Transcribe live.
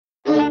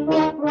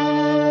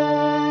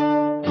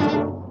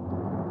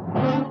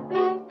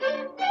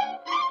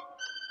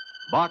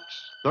Box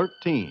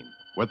 13,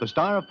 with the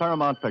star of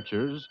Paramount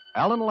Pictures,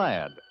 Alan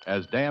Ladd,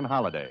 as Dan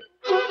Holliday.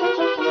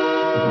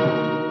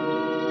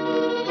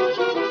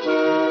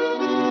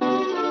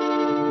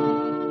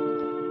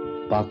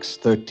 Box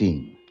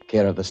 13,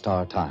 care of the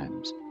Star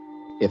Times.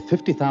 If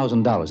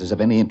 $50,000 is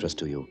of any interest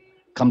to you,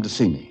 come to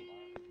see me.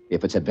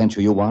 If it's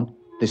adventure you want,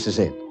 this is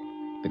it.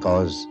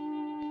 Because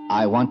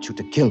I want you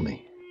to kill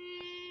me.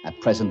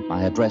 At present,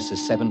 my address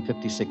is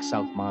 756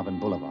 South Marvin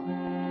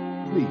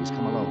Boulevard. Please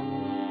come alone.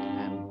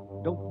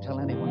 And don't tell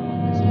anyone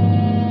about this.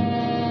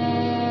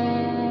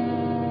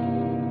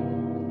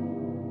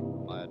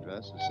 My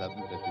address is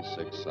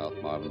 756 South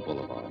Marvin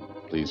Boulevard.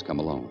 Please come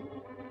alone.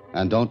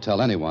 And don't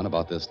tell anyone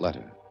about this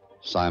letter.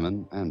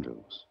 Simon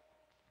Andrews.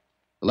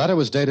 The letter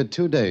was dated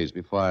 2 days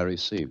before I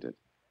received it.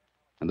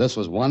 And this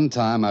was one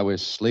time I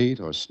wish sleet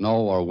or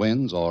snow or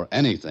winds or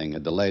anything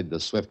had delayed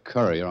the swift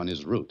courier on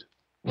his route.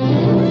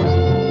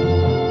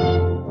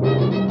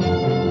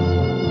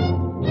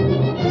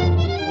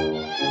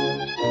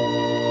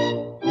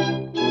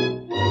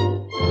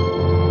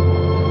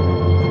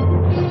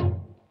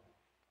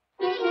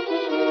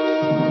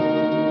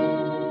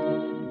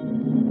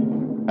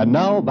 And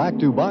now back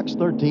to Box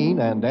 13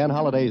 and Dan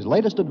Holliday's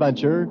latest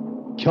adventure,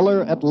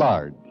 Killer at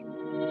Large.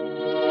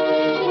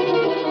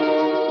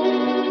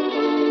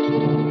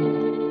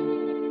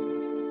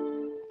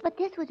 But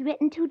this was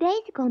written 2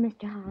 days ago,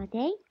 Mr.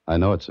 Holliday. I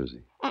know it,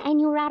 Susie.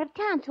 And you were out of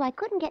town, so I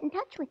couldn't get in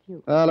touch with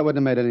you. Well, it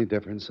wouldn't have made any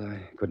difference. I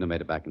couldn't have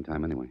made it back in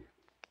time anyway.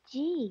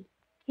 Gee,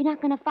 you're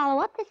not going to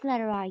follow up this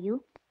letter, are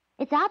you?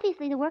 It's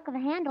obviously the work of a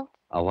handle.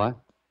 A what?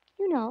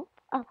 You know,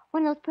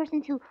 one of those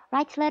persons who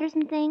writes letters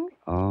and things.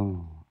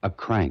 Oh, a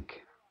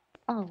crank.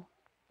 Oh,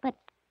 but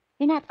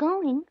you're not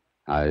going.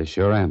 I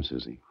sure am,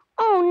 Susie.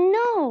 Oh,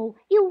 no,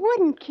 you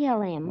wouldn't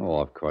kill him. Oh,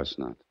 of course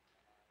not.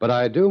 But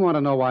I do want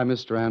to know why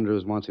Mr.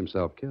 Andrews wants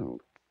himself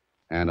killed.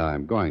 And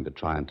I'm going to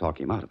try and talk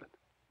him out of it.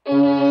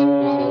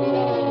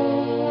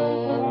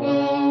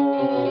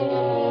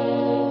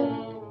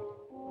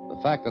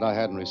 The fact that I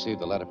hadn't received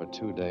the letter for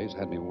 2 days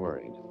had me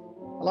worried.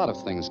 A lot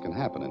of things can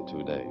happen in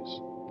 2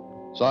 days.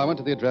 So I went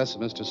to the address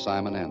of Mr.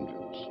 Simon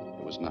Andrews.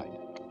 It was night.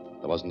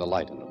 There wasn't a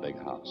light in the big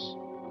house.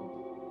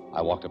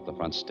 I walked up the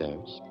front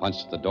stairs,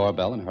 punched at the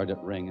doorbell, and heard it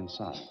ring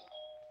inside.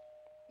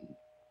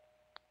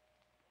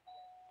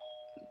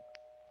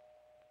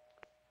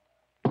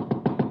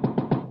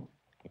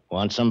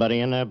 Want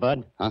somebody in there,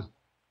 Bud? Huh?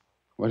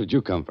 Where did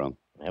you come from?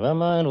 Never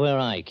mind where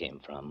I came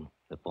from.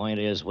 The point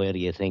is, where do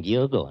you think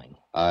you're going?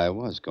 I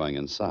was going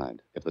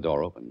inside, if the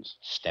door opens.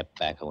 Step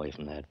back away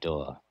from that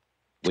door.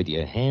 With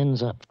your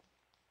hands up.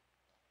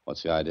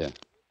 What's the idea?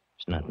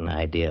 It's not an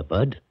idea,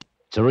 Bud.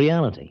 It's a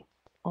reality.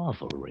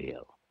 Awful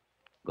real.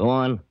 Go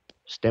on.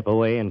 Step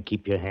away and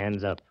keep your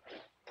hands up.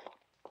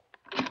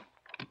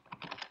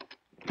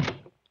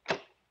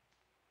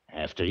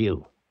 After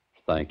you.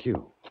 Thank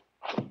you.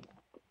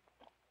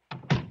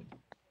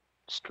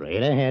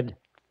 Straight ahead.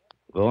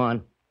 Go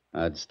on.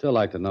 I'd still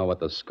like to know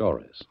what the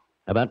score is.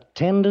 About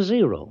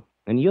 10-0,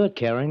 and you're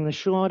carrying the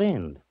short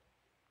end.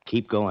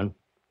 Keep going,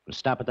 and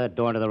stop at that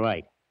door to the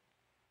right.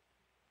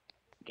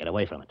 Get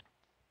away from it.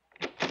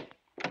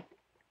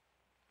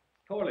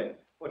 Torlin,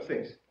 what's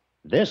this?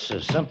 This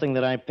is something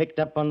that I picked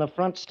up on the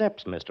front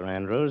steps, Mr.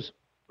 Andrews.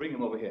 Bring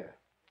him over here.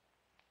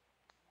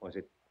 Was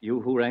it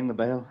you who rang the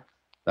bell?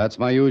 That's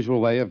my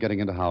usual way of getting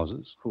into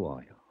houses. Who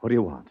are you? What do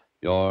you want?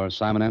 You're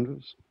Simon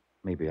Andrews?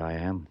 Maybe I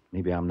am.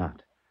 Maybe I'm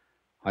not.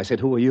 I said,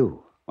 who are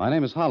you? My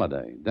name is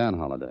Holliday, Dan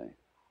Holliday.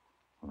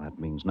 Well, that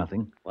means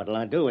nothing. What'll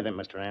I do with him,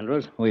 Mr.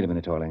 Andrews? Wait a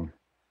minute, Torling.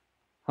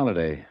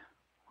 Holliday,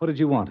 what did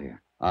you want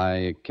here?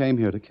 I came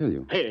here to kill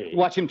you. Hey!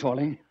 Watch him,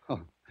 Torling. Oh,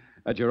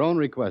 at your own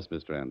request,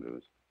 Mr.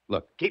 Andrews.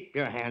 Look. Keep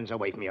your hands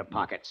away from your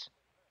pockets.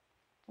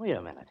 Wait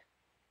a minute.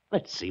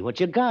 Let's see what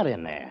you got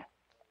in there.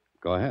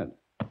 Go ahead.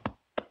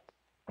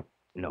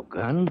 No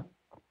gun.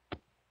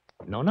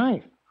 No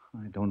knife.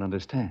 I don't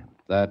understand.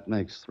 That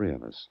makes 3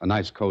 of us. A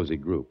nice, cozy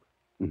group.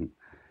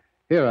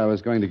 Here, I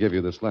was going to give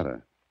you this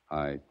letter.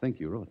 I think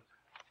you wrote it.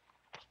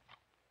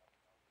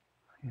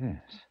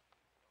 Yes.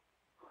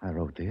 I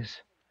wrote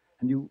this.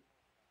 And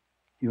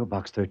you're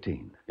Box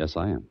 13. Yes,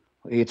 I am.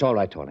 It's all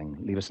right, Torling.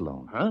 Leave us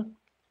alone. Huh?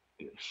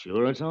 You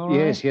sure it's all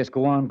right? Yes,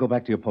 go on. Go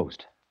back to your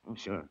post. Oh,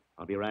 sure.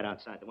 I'll be right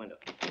outside the window.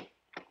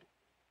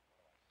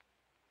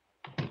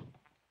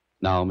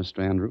 Now, Mr.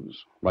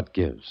 Andrews, what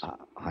gives?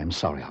 I'm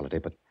sorry, Holliday,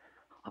 but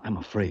I'm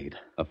afraid.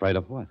 Afraid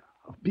of what?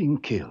 Of being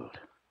killed.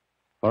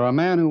 For a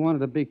man who wanted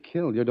to be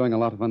killed, you're doing a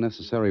lot of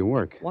unnecessary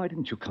work. Why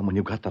didn't you come when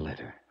you got the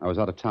letter? I was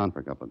out of town for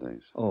a couple of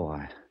days. Oh,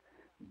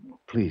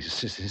 Please,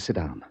 sit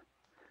down.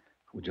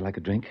 Would you like a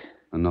drink?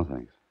 No,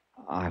 thanks.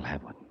 I'll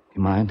have one.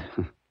 You mind?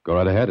 Go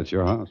right ahead. It's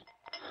your house.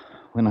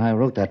 When I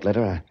wrote that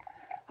letter,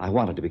 I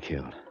wanted to be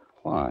killed.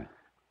 Why?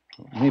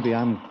 Maybe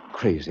I'm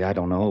crazy. I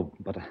don't know.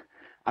 But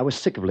I was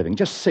sick of living.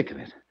 Just sick of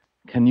it.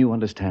 Can you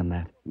understand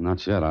that?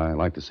 Not yet. I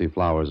like to see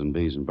flowers and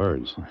bees and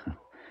birds.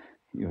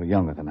 You're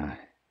younger than I.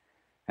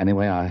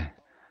 Anyway, it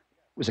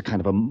was a kind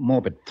of a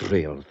morbid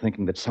thrill,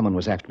 thinking that someone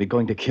was after me,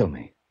 going to kill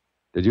me.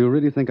 Did you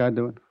really think I'd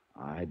do it?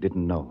 I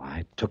didn't know.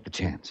 I took the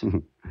chance.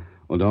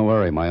 Well, don't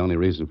worry. My only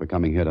reason for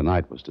coming here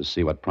tonight was to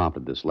see what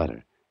prompted this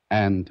letter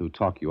and to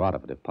talk you out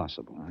of it if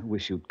possible. I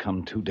wish you'd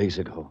come 2 days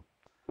ago.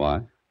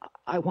 Why?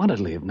 I want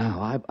to live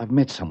now. I've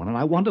met someone, and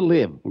I want to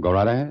live. Well, go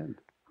right ahead.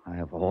 I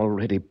have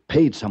already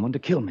paid someone to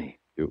kill me.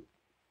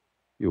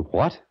 You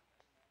what?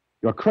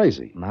 You're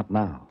crazy. Not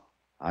now.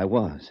 I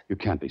was. You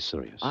can't be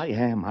serious. I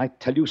am. I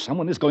tell you,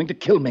 someone is going to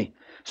kill me.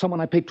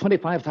 Someone I paid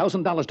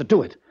 $25,000 to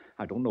do it.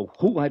 I don't know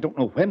who, I don't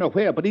know when or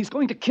where, but he's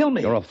going to kill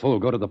me. You're a fool.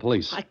 Go to the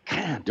police. I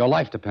can't. Your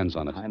life depends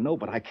on it. I know,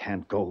 but I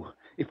can't go.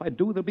 If I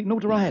do, there'll be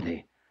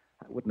notoriety.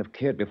 I wouldn't have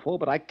cared before,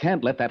 but I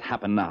can't let that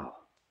happen now.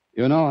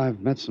 You know, I've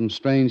met some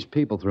strange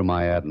people through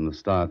my ad in the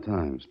Star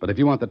Times. But if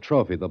you want the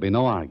trophy, there'll be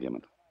no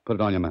argument. Put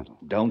it on your mantle.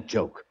 Don't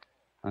joke.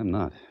 I'm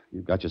not.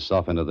 You've got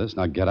yourself into this.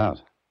 Now get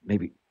out.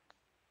 Maybe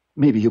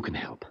you can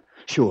help.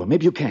 Sure,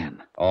 maybe you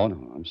can. Oh,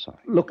 no, I'm sorry.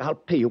 Look, I'll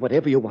pay you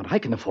whatever you want. I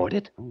can afford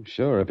it. Oh,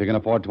 sure. If you can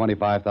afford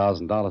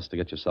 $25,000 to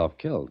get yourself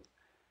killed,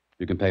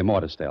 you can pay more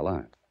to stay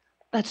alive.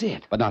 That's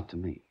it. But not to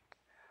me.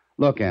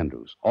 Look,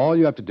 Andrews, all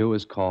you have to do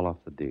is call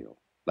off the deal.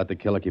 Let the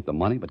killer keep the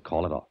money, but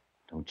call it off.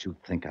 Don't you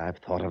think I've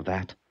thought of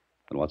that?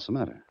 Then what's the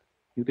matter?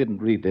 You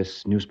didn't read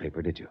this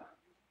newspaper, did you?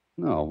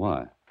 No,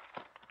 why?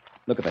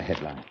 Look at the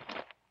headline.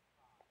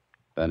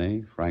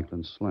 Benny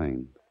Franklin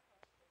slain.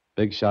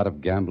 Big shot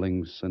of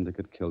gambling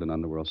syndicate killed in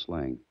underworld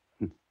slaying.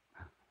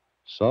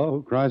 So,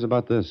 who cries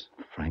about this?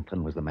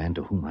 Franklin was the man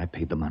to whom I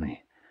paid the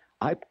money.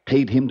 I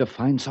paid him to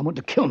find someone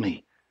to kill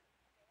me.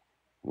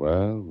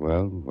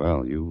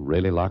 Well, you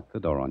really locked the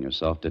door on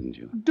yourself, didn't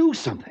you? Do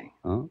something.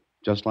 Huh?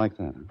 Just like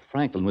that, huh?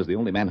 Franklin was the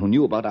only man who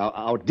knew about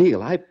our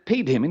deal. I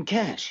paid him in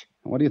cash.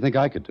 What do you think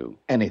I could do?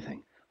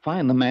 Anything.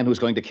 Find the man who's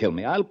going to kill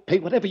me. I'll pay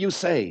whatever you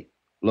say.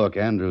 Look,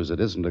 Andrews, it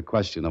isn't a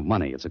question of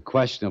money. It's a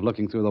question of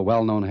looking through the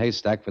well-known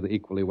haystack for the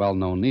equally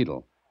well-known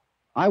needle.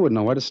 I wouldn't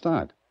know where to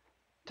start.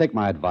 Take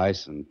my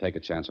advice and take a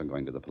chance on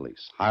going to the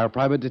police. Hire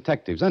private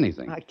detectives,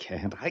 anything. I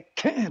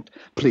can't.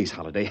 Please,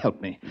 Holliday, help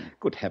me.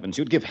 Good heavens,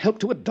 you'd give help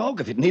to a dog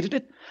if it needed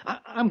it.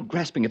 I'm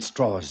grasping at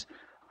straws.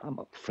 I'm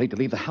afraid to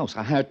leave the house.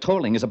 I hired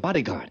Torling as a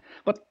bodyguard.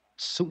 But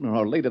sooner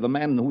or later, the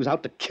man who's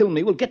out to kill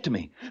me will get to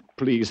me.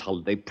 Please,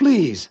 Holliday,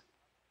 please.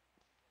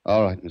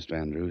 All right, Mr.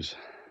 Andrews.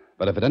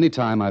 But if at any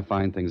time I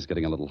find things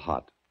getting a little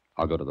hot,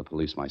 I'll go to the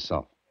police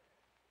myself.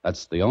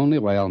 That's the only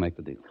way I'll make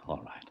the deal.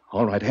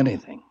 All right,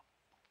 anything.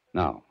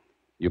 Now,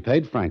 you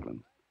paid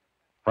Franklin.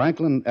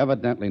 Franklin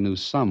evidently knew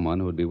someone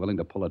who would be willing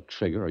to pull a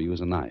trigger or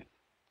use a knife.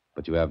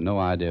 But you have no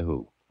idea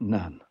who.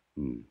 None.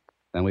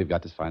 Then we've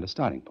got to find a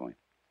starting point.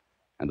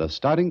 And the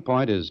starting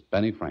point is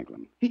Benny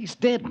Franklin. He's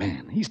dead,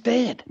 man. He's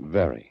dead.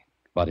 Very.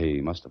 But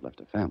he must have left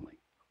a family.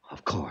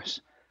 Of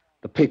course.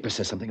 The paper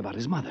says something about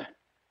his mother.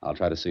 I'll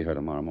try to see her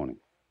tomorrow morning.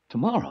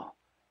 Tomorrow?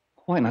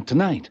 Why not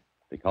tonight?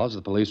 Because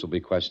the police will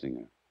be questioning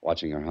her,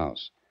 watching her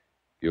house.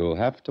 You'll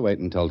have to wait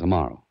until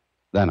tomorrow.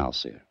 Then I'll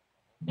see her.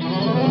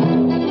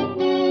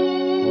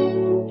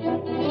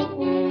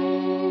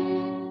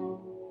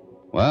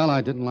 Well, I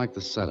didn't like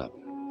the setup.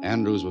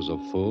 Andrews was a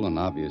fool and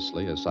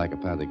obviously a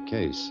psychopathic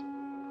case.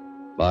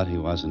 But he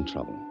was in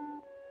trouble.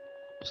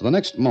 So the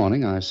next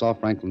morning, I saw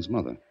Franklin's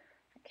mother.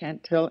 I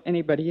can't tell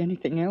anybody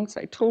anything else.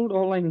 I told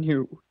all I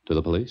knew. To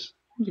the police?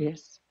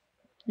 Yes.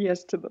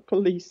 Yes, to the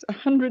police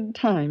 100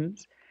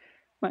 times.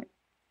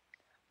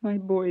 My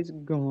boy's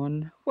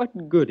gone.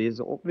 What good is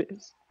all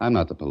this? I'm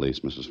not the police,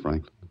 Mrs.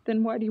 Franklin.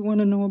 Then why do you want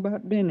to know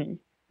about Benny?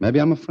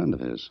 Maybe I'm a friend of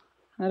his.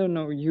 I don't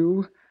know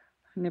you.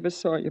 I never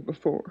saw you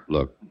before.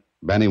 Look,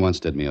 Benny once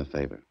did me a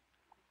favor.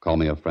 Call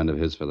me a friend of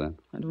his for that?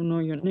 I don't know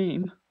your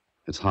name.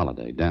 It's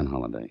Holliday, Dan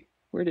Holliday.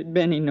 Where did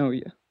Benny know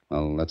you?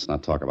 Well, let's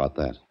not talk about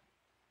that.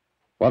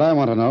 What I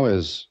want to know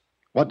is,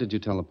 what did you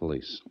tell the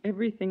police?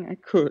 Everything I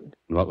could.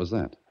 And what was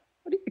that?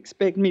 What do you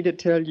expect me to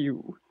tell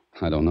you?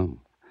 I don't know.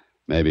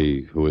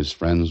 Maybe who his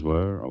friends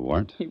were or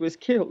weren't? He was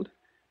killed.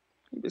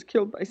 He was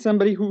killed by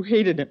somebody who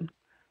hated him.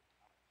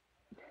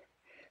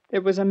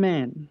 There was a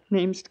man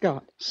named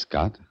Scott.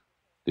 Scott?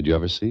 Did you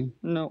ever see him?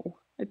 No.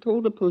 I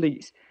told the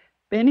police.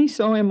 Benny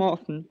saw him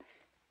often.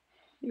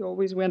 He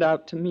always went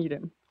out to meet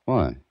him.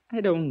 Why?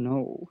 I don't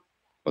know.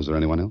 Was there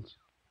anyone else?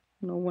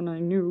 No one I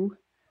knew.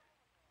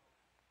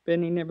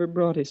 Benny never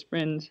brought his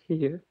friends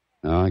here.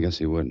 No, I guess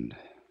he wouldn't.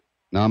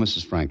 Now,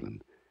 Mrs.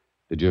 Franklin,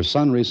 did your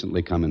son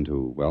recently come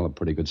into, well, a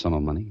pretty good sum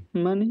of money?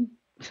 Money?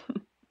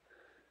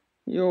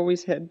 He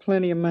always had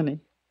plenty of money.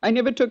 I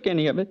never took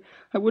any of it.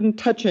 I wouldn't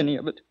touch any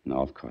of it. No,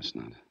 of course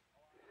not.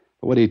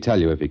 But what did he tell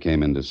you if he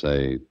came in to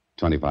say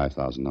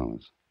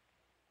 $25,000?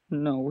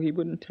 No, he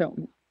wouldn't tell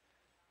me.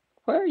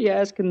 Why are you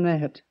asking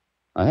that?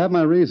 I have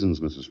my reasons,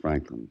 Mrs.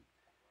 Franklin.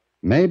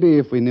 Maybe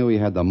if we knew he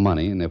had the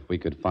money and if we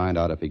could find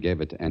out if he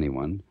gave it to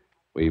anyone,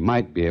 we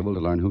might be able to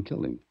learn who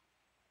killed him.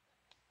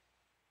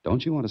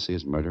 Don't you want to see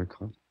his murder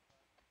caught?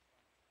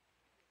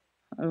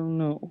 I don't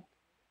know.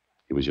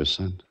 He was your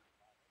son?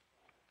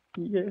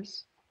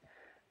 Yes.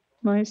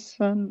 My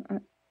son.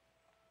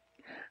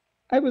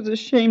 I was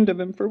ashamed of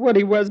him for what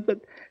he was,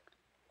 but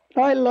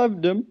I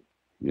loved him.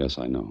 Yes,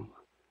 I know.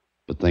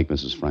 But think,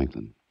 Mrs.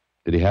 Franklin,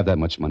 did he have that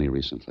much money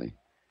recently?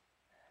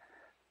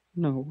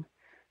 No.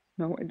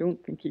 No, I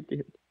don't think he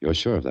did. You're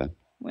sure of that?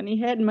 When he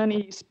had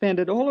money, he spent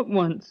it all at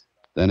once.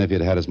 Then if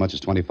he'd had as much as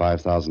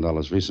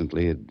 $25,000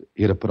 recently,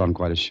 he'd have put on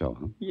quite a show,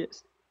 huh?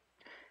 Yes.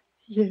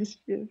 Yes,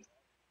 yes.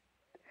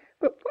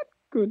 But what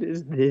good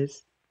is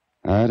this?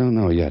 I don't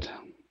know yet.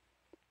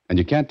 And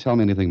you can't tell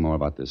me anything more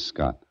about this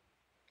Scott.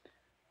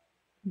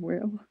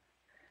 Well,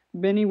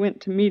 Benny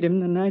went to meet him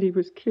the night he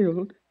was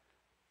killed.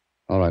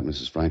 All right,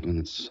 Mrs. Franklin,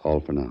 that's all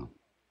for now.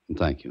 And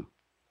thank you.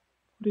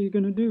 What are you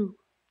going to do?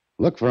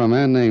 Look for a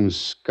man named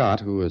Scott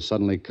who has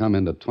suddenly come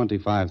into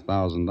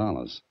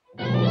 $25,000.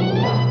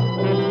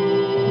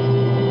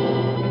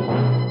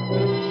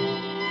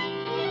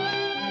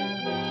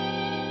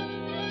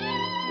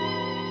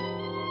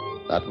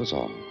 That was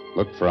all.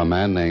 Look for a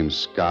man named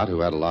Scott who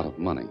had a lot of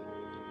money.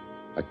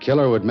 A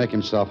killer would make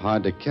himself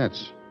hard to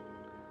catch.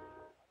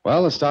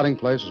 Well, the starting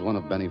place was one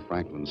of Benny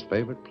Franklin's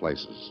favorite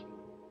places.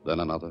 Then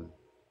another,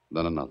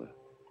 then another.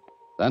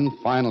 Then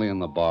finally in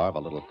the bar of a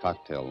little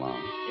cocktail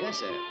lounge. Yes,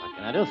 sir. What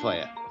can I do for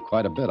you?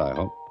 Quite a bit, I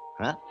hope.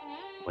 Huh?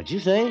 What'd you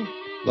say?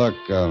 Look,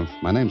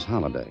 my name's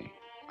Holliday.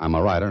 I'm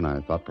a writer, and I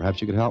thought perhaps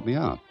you could help me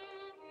out.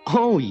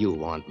 Oh, you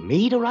want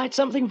me to write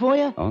something for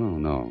you? Oh,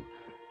 no.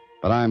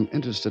 But I'm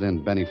interested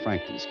in Benny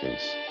Franklin's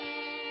case.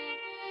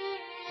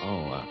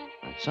 Oh,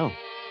 that's so.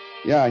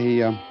 Yeah,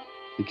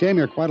 he came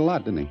here quite a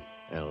lot, didn't he?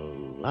 Well,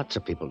 lots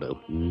of people do.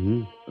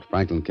 Mm-hmm. But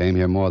Franklin came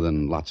here more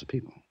than lots of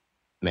people.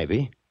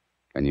 Maybe.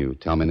 Can you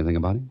tell me anything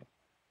about him?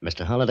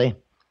 Mr. Holliday,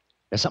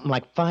 there's something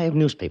like 5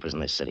 newspapers in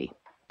this city.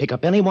 Pick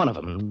up any one of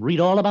them and read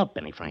all about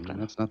Benny Franklin.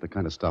 That's not the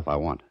kind of stuff I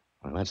want.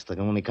 Well, that's the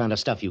only kind of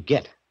stuff you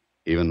get.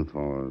 Even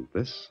for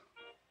this?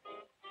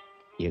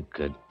 You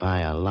could buy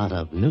a lot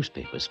of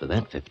newspapers for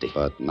that 50.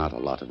 But not a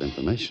lot of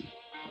information.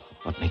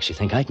 What makes you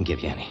think I can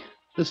give you any?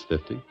 This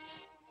 50.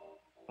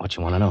 What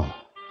you want to know?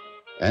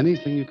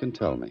 Anything you can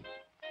tell me.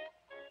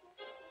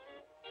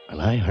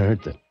 Well, I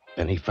heard that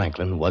Benny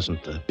Franklin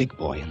wasn't the big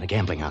boy in the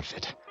gambling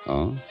outfit.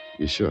 Oh?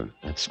 You sure?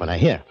 That's what I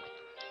hear.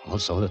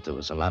 Also, that there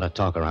was a lot of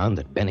talk around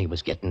that Benny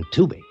was getting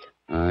too big.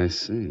 I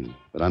see.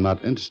 But I'm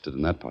not interested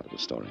in that part of the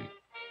story.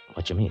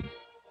 What you mean?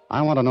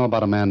 I want to know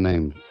about a man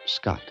named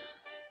Scott.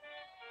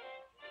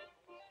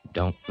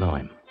 Don't know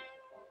him.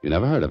 You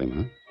never heard of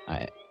him,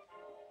 huh?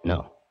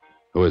 No.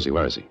 Who is he?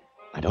 Where is he?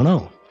 I don't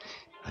know.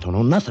 I don't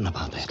know nothing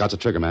about that. Scott's a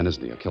trigger man,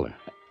 isn't he? A killer.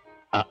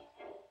 Does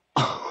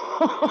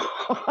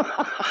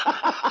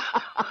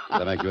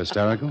that make you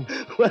hysterical?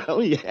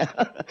 Well, yeah,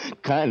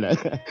 kind of.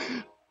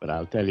 But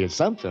I'll tell you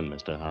something,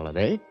 Mr.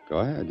 Holliday. Go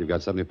ahead. You've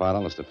got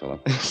 $75 to fill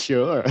up.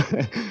 Sure.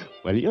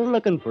 Well, you're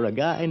looking for a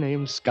guy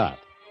named Scott.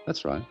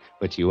 That's right.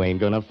 But you ain't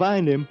gonna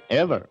find him,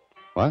 ever.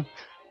 What?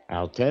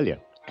 I'll tell you.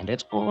 And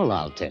that's all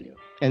I'll tell you.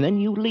 And then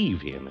you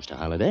leave here, Mr.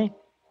 Holliday.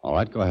 All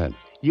right, go ahead.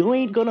 You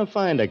ain't gonna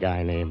find a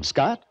guy named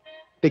Scott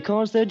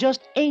because there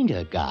just ain't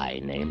a guy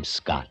named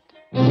Scott.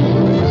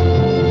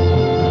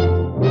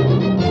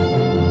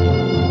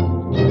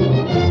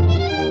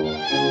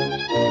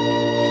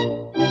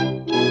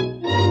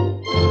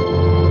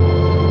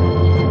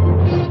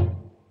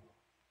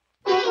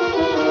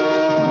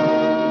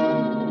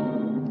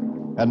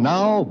 And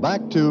now,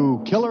 back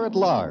to Killer at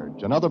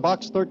Large, another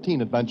Box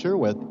 13 adventure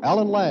with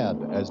Alan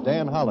Ladd as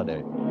Dan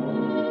Holliday.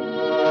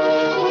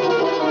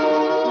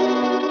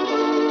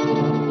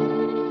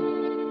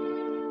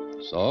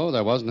 So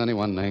there wasn't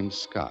anyone named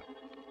Scott.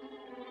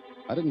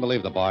 I didn't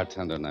believe the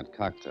bartender in that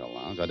cocktail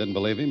lounge. I didn't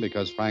believe him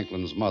because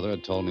Franklin's mother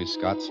had told me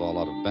Scott saw a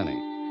lot of Benny.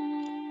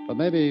 But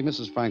maybe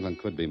Mrs. Franklin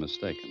could be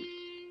mistaken.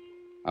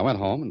 I went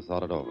home and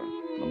thought it over.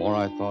 The more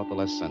I thought, the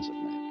less sense it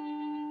made.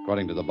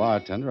 According to the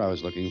bartender, I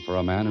was looking for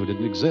a man who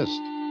didn't exist.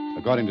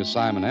 According to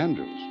Simon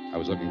Andrews, I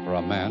was looking for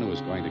a man who was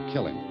going to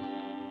kill him.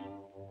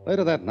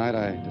 Later that night,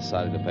 I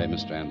decided to pay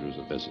Mr. Andrews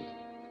a visit.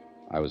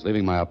 I was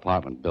leaving my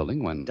apartment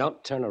building when...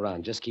 Don't turn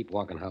around. Just keep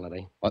walking,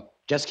 Holliday. What?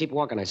 Just keep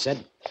walking, I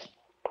said.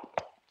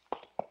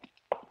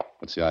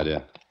 What's the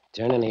idea?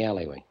 Turn in the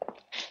alleyway.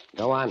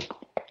 Go on.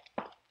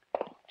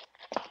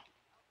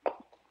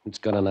 It's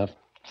good enough.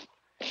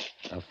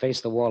 Now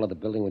face the wall of the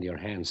building with your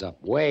hands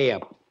up. Way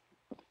up.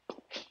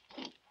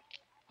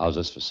 How's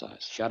this for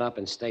size? Shut up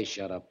and stay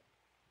shut up.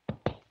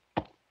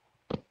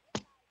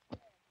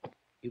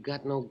 You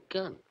got no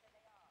gun.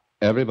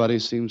 Everybody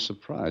seems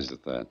surprised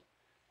at that.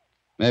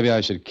 Maybe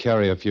I should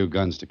carry a few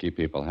guns to keep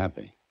people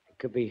happy. It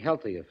could be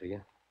healthier for you.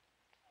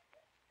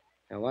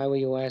 Now, why were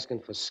you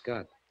asking for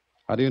Scott?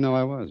 How do you know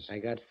I was? I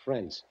got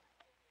friends.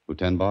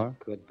 Lieutenant Barr?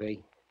 Could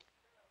be.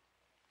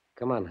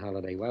 Come on,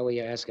 Holliday. Why were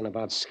you asking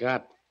about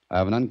Scott? I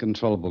have an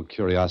uncontrollable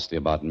curiosity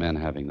about men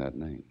having that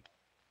name.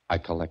 I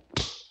collect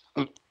them.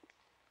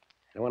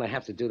 I don't want to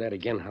have to do that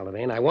again,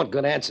 Holliday, and I want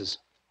good answers.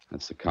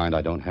 That's the kind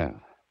I don't have.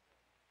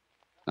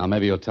 Now,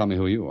 maybe you'll tell me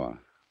who you are.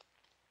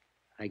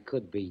 I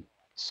could be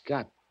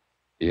Scott.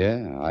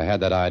 Yeah, I had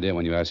that idea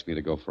when you asked me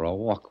to go for a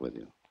walk with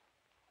you.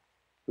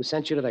 Who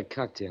sent you to that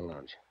cocktail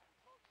lounge?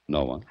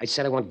 No one. I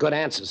said I want good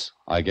answers.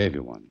 I gave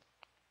you one.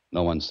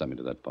 No one sent me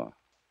to that bar.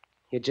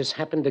 You just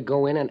happened to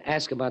go in and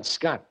ask about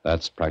Scott.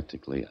 That's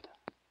practically it.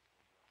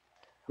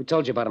 Who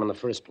told you about him in the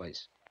first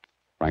place?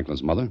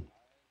 Franklin's mother.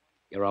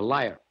 You're a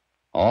liar.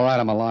 All right,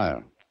 I'm a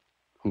liar.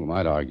 Who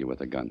might argue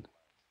with a gun?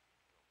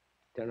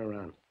 Turn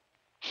around.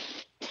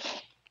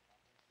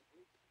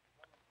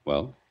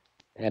 Well,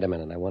 Wait a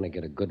minute. I want to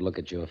get a good look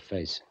at your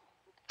face.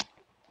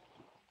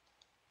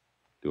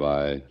 do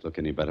I look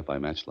any better by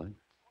matchlight?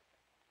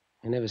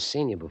 I never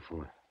seen you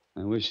before.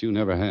 I wish you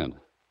never had.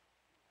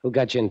 Who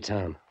got you in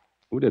town?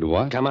 Who did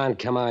what? Come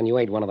on. You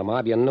ain't one of the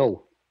mob. You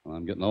know. Well,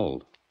 I'm getting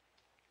old.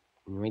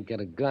 You ain't got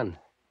a gun.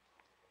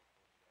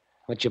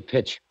 What's your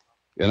pitch?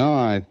 You know,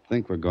 I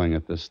think we're going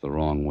at this the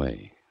wrong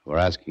way. We're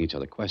asking each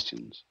other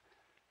questions.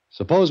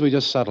 Suppose we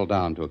just settle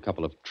down to a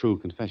couple of true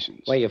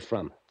confessions. Where you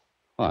from?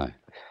 Why?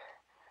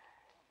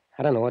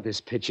 I don't know what this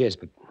pitch is,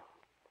 but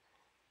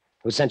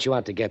who sent you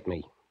out to get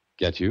me?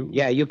 Get you?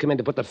 Yeah, you come in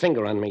to put the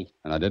finger on me.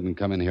 And I didn't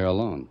come in here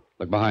alone.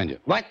 Look behind you.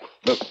 What?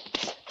 Look.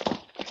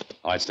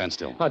 All right, stand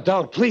still. Oh,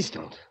 don't. Please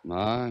don't.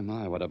 My,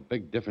 what a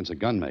big difference a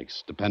gun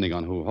makes, depending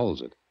on who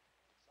holds it.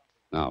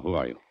 Now, who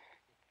are you?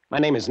 My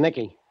name is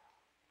Nicky.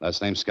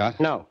 Last name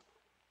Scott? No.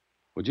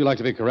 Would you like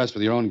to be caressed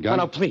with your own gun?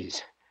 No,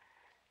 please.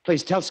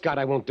 Please tell Scott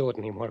I won't do it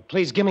anymore.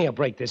 Please give me a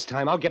break this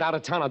time. I'll get out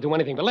of town. I'll do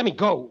anything, but let me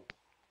go.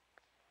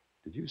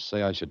 Did you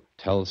say I should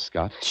tell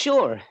Scott?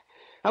 Sure.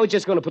 I was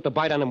just going to put the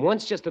bite on him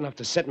once, just enough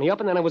to set me up,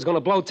 and then I was going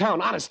to blow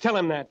town. Honest, tell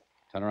him that.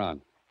 Turn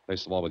around.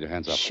 Face the wall with your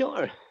hands up.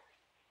 Sure.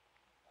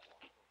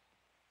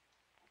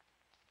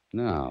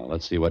 Now,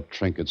 let's see what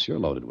trinkets you're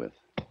loaded with.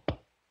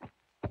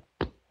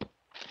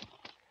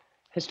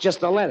 It's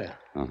just a letter.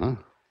 Uh-huh.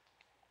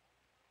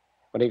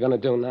 What are you going to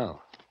do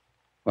now?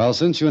 Well,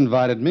 since you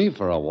invited me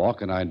for a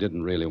walk and I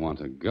didn't really want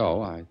to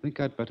go, I think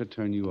I'd better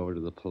turn you over to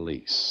the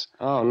police.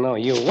 Oh, no,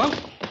 you won't.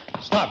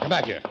 Stop. Come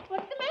back here.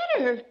 What's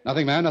the matter?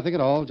 Nothing, man. Nothing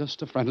at all.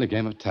 Just a friendly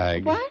game of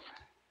tag. What?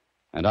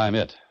 And I'm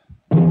it.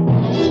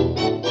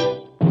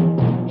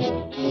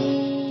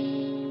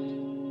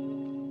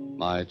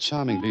 My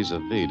charming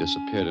vis-a-vis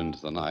disappeared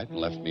into the night and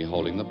left me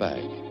holding the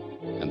bag.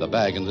 And the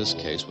bag in this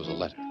case was a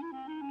letter.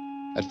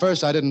 At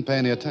first, I didn't pay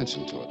any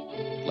attention to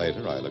it.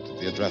 Later, I looked at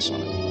the address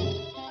on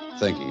it,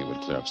 thinking it would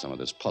clear up some of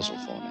this puzzle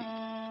for me.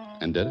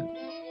 And did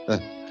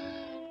it?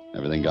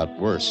 Everything got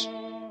worse.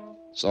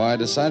 So I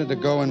decided to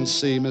go and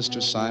see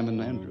Mr.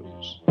 Simon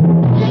Andrews.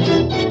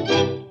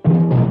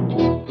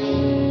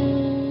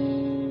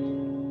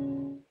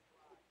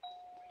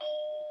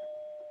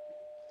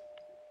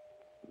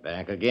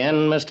 Back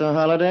again, Mr.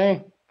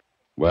 Holliday?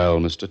 Well,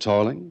 Mr.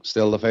 Torling,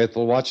 still the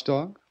faithful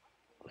watchdog?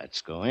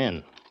 Let's go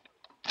in.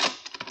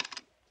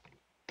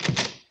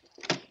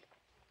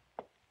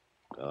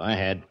 Go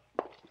ahead.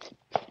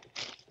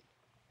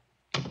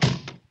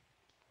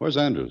 Where's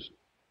Andrews?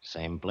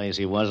 Same place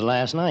he was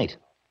last night.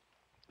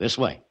 This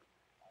way.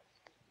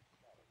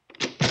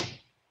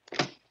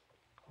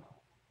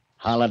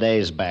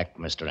 Holliday's back,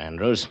 Mr.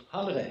 Andrews.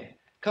 Holliday,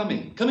 come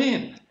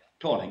in.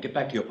 Torling, get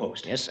back to your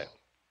post. Yes, sir.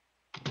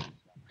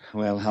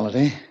 Well,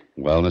 Holliday?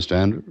 Well, Mr.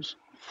 Andrews?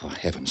 For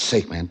heaven's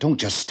sake, man, don't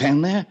just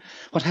stand there.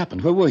 What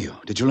happened? Where were you?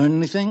 Did you learn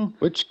anything?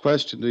 Which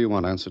question do you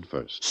want answered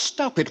first?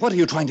 Stop it. What are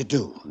you trying to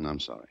do? I'm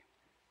sorry.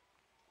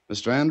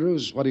 Mr.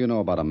 Andrews, what do you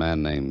know about a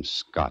man named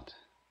Scott?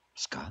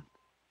 Scott?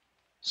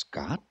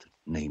 Scott?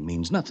 Name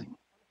means nothing.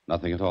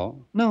 Nothing at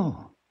all?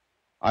 No.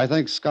 I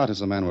think Scott is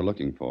the man we're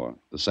looking for.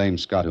 The same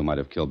Scott who might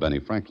have killed Benny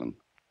Franklin.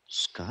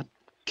 Scott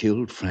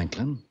killed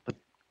Franklin? But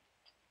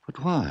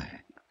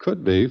why?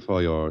 Could be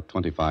for your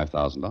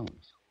 $25,000.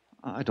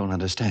 I don't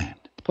understand.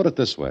 Put it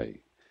this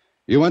way.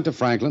 You went to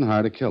Franklin,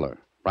 hired a killer.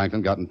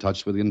 Franklin got in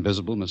touch with the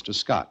invisible Mr.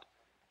 Scott.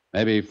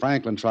 Maybe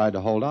Franklin tried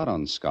to hold out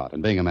on Scott,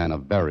 and being a man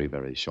of very,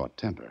 very short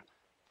temper,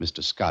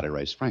 Mr. Scott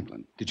erased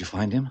Franklin. Did you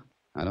find him?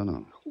 I don't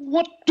know.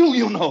 What do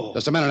you know?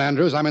 Just a minute,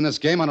 Andrews. I'm in this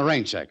game on a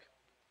rain check.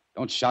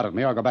 Don't shout at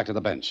me or I'll go back to the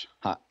bench.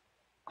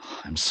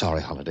 I'm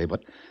sorry, Holliday,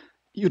 but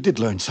you did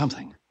learn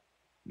something.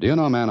 Do you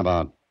know a man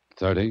about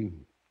 30,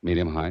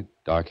 medium height,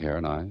 dark hair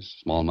and eyes,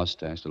 small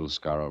mustache, little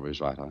scar over his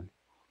right eye?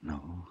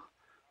 No,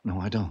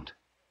 I don't.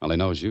 Well, he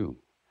knows you,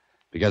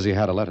 because he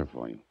had a letter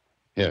for you.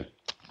 Here.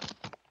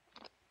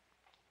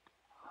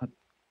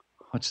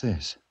 What's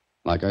this?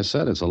 Like I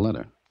said, it's a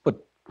letter.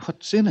 But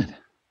what's in it?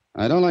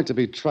 I don't like to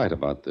be trite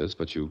about this,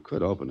 but you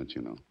could open it,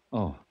 you know.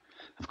 Oh,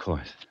 of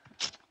course.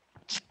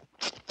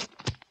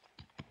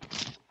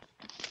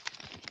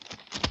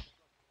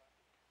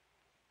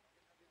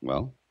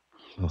 Well?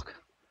 Look.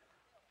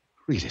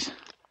 Read it.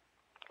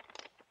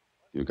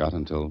 You got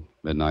until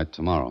midnight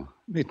tomorrow.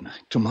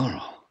 Midnight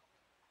tomorrow.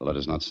 The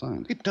letter's not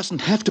signed. It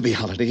doesn't have to be,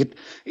 Holliday.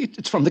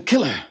 It's from the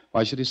killer.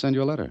 Why should he send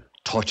you a letter?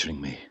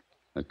 Torturing me.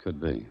 That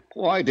could be.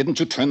 Why didn't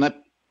you turn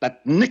that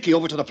Nicky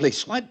over to the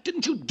police? Why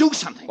didn't you do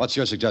something? What's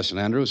your suggestion,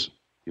 Andrews?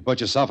 You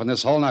put yourself in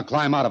this hole, now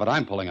climb out of it.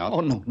 I'm pulling out.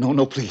 Oh,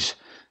 no, please.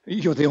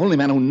 You're the only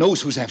man who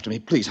knows who's after me.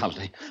 Please,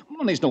 Holliday.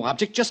 Money's no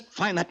object. Just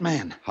find that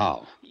man.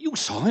 How? You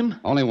saw him.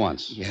 Only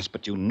once. Yes,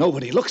 but you know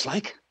what he looks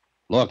like.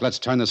 Look, let's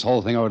turn this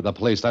whole thing over to the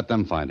police. Let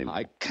them find him.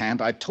 I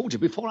can't. I told you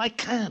before, I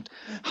can't.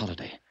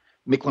 Holliday,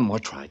 make one more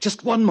try.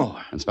 Just one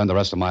more. And spend the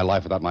rest of my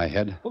life without my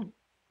head? Well,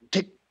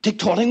 take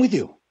Torling with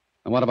you.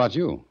 And what about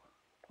you?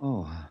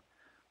 Oh,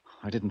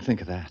 I didn't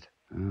think of that.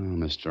 Oh,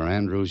 Mr.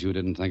 Andrews, you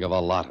didn't think of a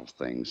lot of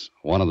things.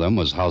 One of them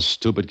was how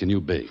stupid can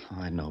you be?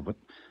 I know, but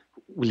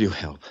will you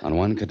help? On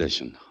one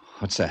condition.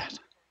 What's that?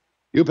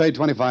 You paid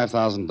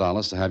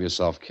 $25,000 to have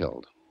yourself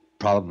killed.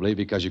 Probably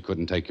because you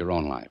couldn't take your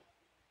own life.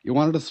 You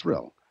wanted a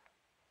thrill.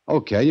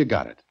 Okay, you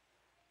got it.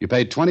 You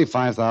paid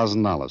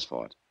 $25,000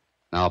 for it.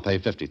 Now I'll pay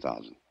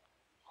 $50,000.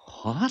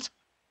 What?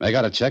 I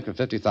got a check for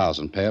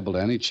 $50,000 payable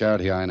to any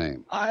charity I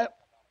name.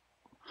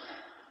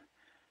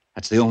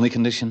 That's the only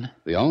condition?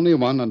 The only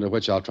one under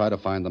which I'll try to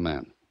find the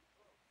man.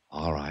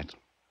 All right.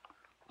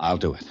 I'll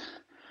do it.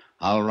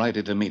 I'll write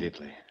it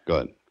immediately.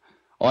 Good.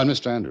 Oh, and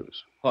Mr.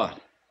 Andrews. What?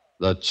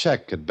 The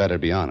check had better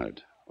be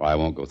honored, or I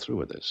won't go through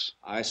with this.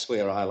 I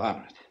swear I'll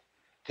honor it.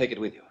 Take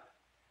it with you.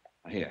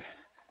 Here.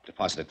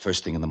 Deposit it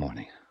first thing in the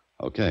morning.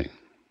 Okay.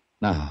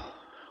 Now,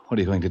 what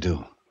are you going to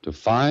do? To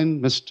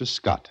find Mr.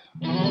 Scott.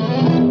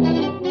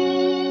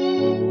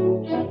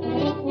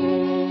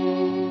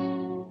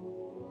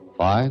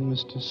 Find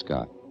Mr.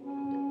 Scott.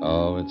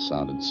 Oh, it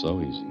sounded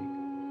so easy.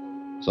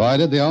 So I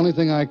did the only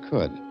thing I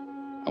could.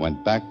 I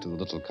went back to the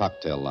little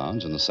cocktail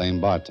lounge and the same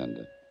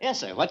bartender. Yes,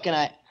 sir. What can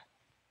I...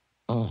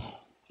 Oh,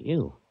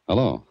 you.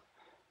 Hello.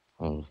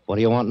 Well, what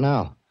do you want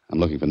now? I'm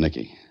looking for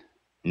Nicky.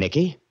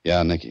 Nicky?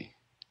 Yeah, Nicky.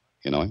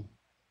 You know him?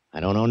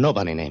 I don't know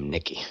nobody named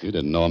Nicky. You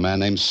didn't know a man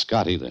named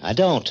Scott either. I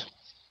don't.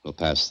 We'll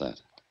pass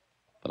that.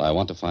 But I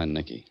want to find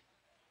Nicky.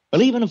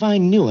 Well, even if I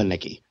knew a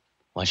Nicky,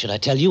 why should I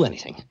tell you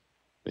anything?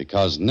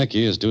 Because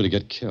Nicky is due to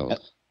get killed.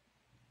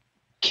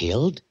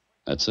 Killed?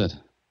 That's it.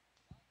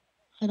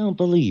 I don't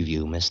believe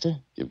you, mister.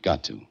 You've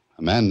got to.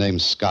 A man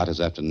named Scott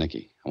is after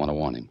Nicky. I want to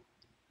warn him.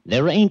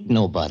 There ain't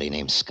nobody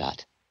named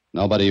Scott.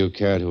 Nobody you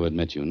care to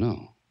admit you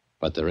know.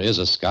 But there is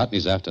a Scott, and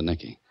he's after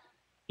Nicky.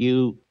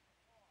 You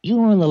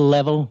on the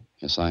level?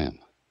 Yes, I am.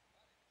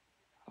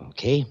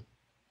 Okay.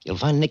 You'll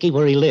find Nicky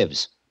where he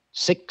lives.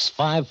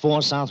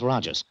 654 South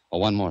Rogers. Oh,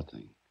 one more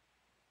thing.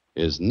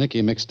 Is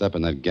Nicky mixed up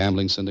in that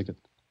gambling syndicate?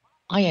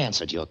 I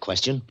answered your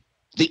question.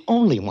 The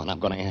only one I'm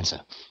going to answer.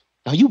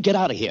 Now, you get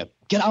out of here.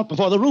 Get out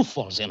before the roof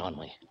falls in on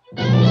me.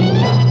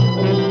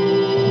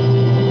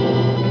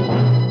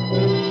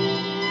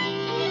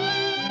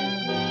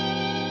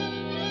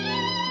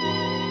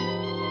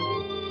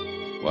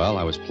 Well,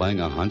 I was playing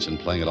a hunch and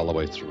playing it all the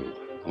way through.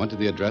 I went to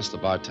the address the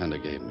bartender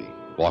gave me,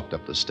 walked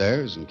up the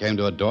stairs, and came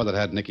to a door that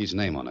had Nicky's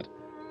name on it.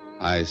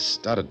 I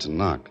started to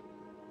knock.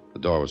 The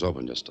door was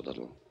open just a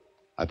little.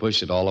 I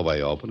pushed it all the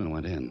way open and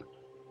went in.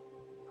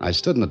 I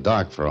stood in the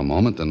dark for a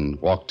moment, then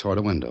walked toward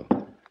a window.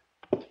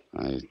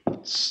 I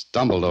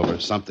stumbled over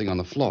something on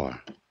the floor.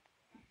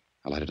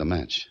 I lighted a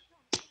match.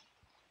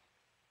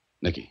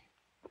 Nicky.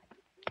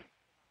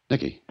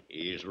 Nicky.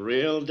 He's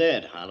real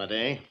dead,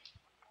 Holiday.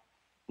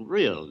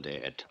 Real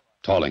dead.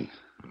 Tolling.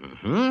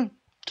 Mm-hmm.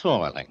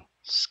 Toiling.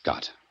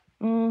 Scott.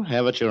 Oh,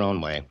 have it your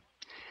own way.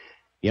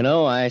 You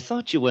know, I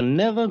thought you were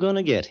never going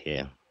to get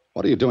here.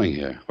 What are you doing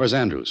here? Where's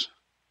Andrews?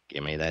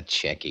 Give me that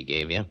check he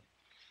gave you.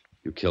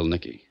 You killed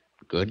Nicky.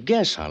 Good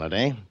guess,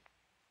 Holiday.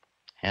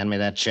 Hand me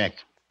that check.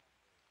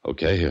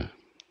 Okay, here.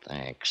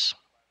 Thanks.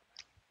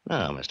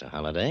 Now, Mr.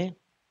 Holiday,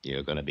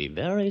 you're going to be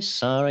very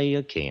sorry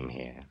you came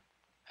here.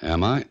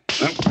 Am I?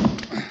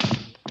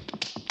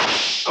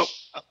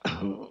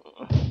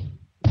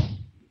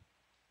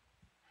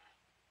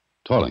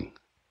 Tolling.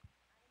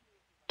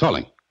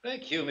 Tolling.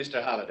 Thank you,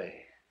 Mr.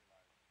 Holliday.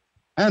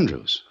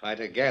 Andrews. Quite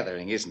a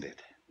gathering, isn't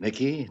it?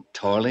 Nicky,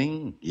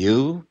 Torling,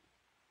 you?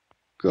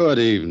 Good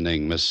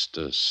evening,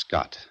 Mr.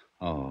 Scott.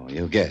 Oh,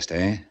 you guessed,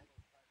 eh?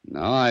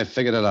 No, I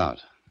figured it out.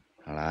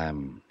 Well,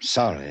 I'm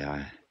sorry.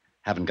 I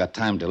haven't got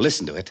time to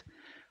listen to it.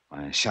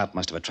 My shot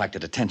must have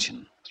attracted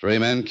attention. 3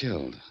 men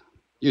killed.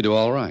 You do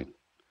all right.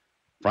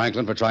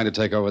 Franklin for trying to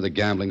take over the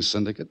gambling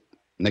syndicate.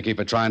 Nicky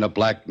for trying to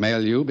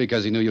blackmail you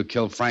because he knew you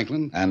killed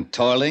Franklin. And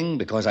Torling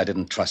because I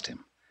didn't trust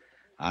him.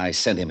 I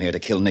sent him here to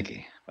kill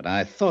Nicky, but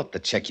I thought the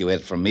check you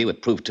had from me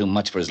would prove too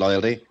much for his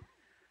loyalty.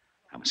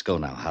 I must go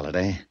now,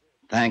 Holliday.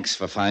 Thanks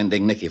for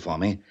finding Nicky for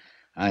me.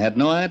 I had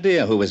no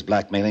idea who was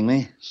blackmailing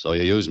me. So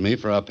you used me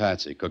for a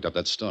patsy, cooked up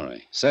that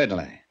story.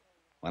 Certainly.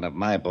 One of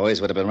my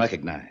boys would have been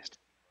recognized.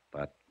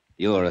 But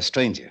you're a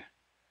stranger.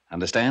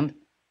 Understand?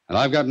 And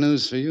I've got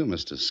news for you,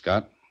 Mr.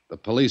 Scott. The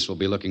police will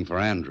be looking for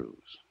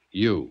Andrews.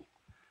 You.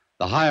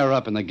 The higher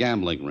up in the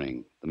gambling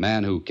ring. The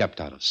man who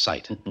kept out of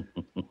sight.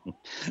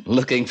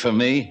 Looking for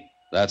me?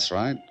 That's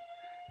right.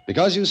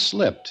 Because you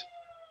slipped.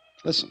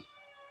 Listen.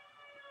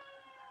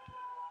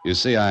 You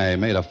see, I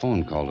made a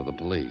phone call to the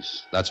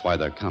police. That's why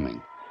they're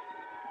coming.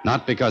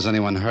 Not because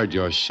anyone heard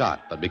your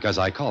shot, but because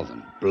I called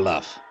them.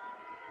 Bluff.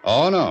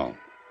 Oh, no.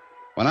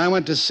 When I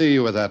went to see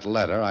you with that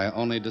letter, I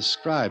only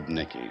described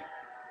Nicky.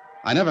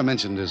 I never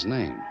mentioned his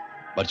name.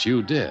 But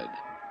you did.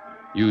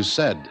 You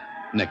said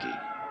Nicky.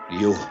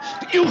 You.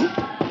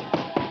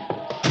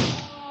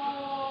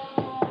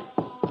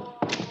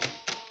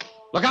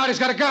 Look out, he's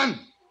got a gun!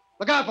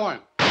 Look out for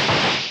him!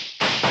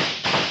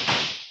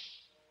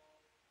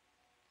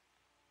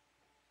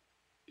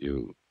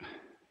 You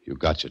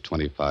got your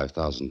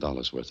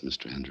 $25,000 worth,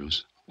 Mr.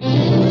 Andrews.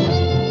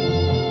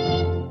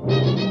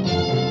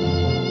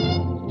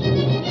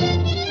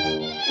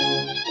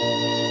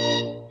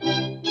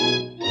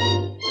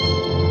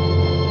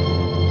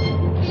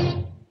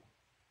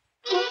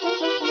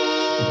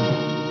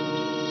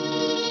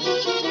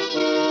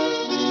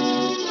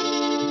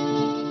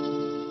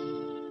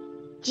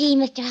 Gee,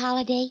 Mr.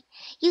 Holliday,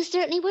 you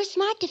certainly were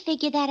smart to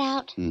figure that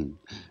out.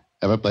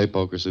 Ever play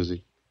poker,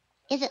 Susie?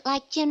 Is it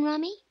like gin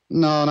rummy?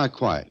 No, not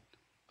quite.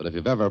 But if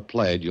you've ever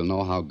played, you'll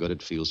know how good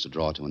it feels to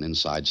draw to an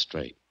inside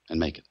straight and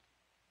make it.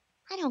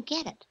 I don't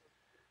get it.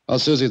 Well,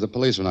 Susie, the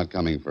police were not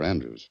coming for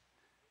Andrews.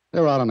 They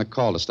were out on a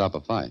call to stop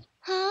a fight.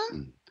 Huh?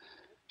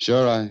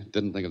 Sure, I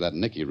didn't think of that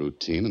Nicky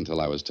routine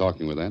until I was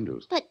talking with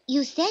Andrews. But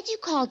you said you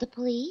called the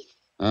police.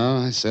 Oh,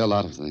 I say a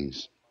lot of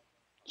things.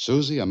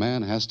 Susie, a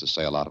man has to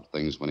say a lot of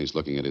things when he's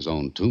looking at his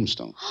own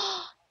tombstone.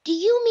 Do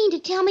you mean to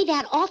tell me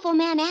that awful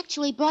man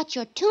actually brought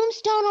your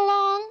tombstone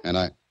along? And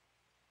I...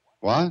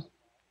 What?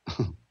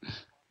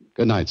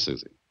 Good night,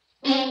 Susie.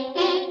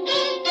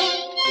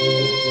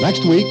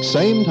 Next week,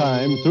 same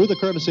time, through the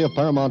courtesy of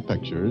Paramount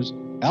Pictures,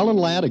 Alan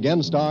Ladd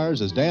again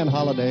stars as Dan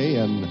Holliday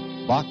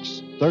in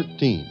Box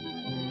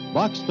 13.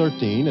 Box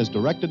 13 is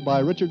directed by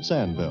Richard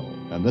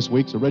Sandville, and this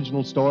week's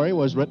original story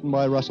was written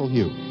by Russell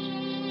Hughes.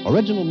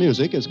 Original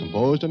music is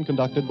composed and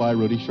conducted by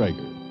Rudy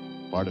Schrager.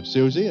 Part of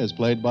Susie is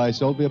played by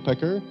Sylvia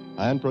Picker,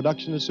 and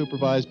production is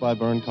supervised by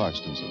Vern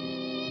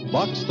Karstensen.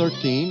 Box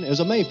 13 is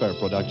a Mayfair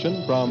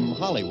production from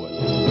Hollywood.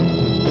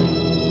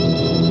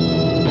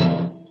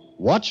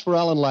 Watch for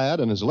Alan Ladd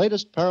in his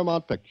latest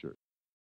Paramount picture.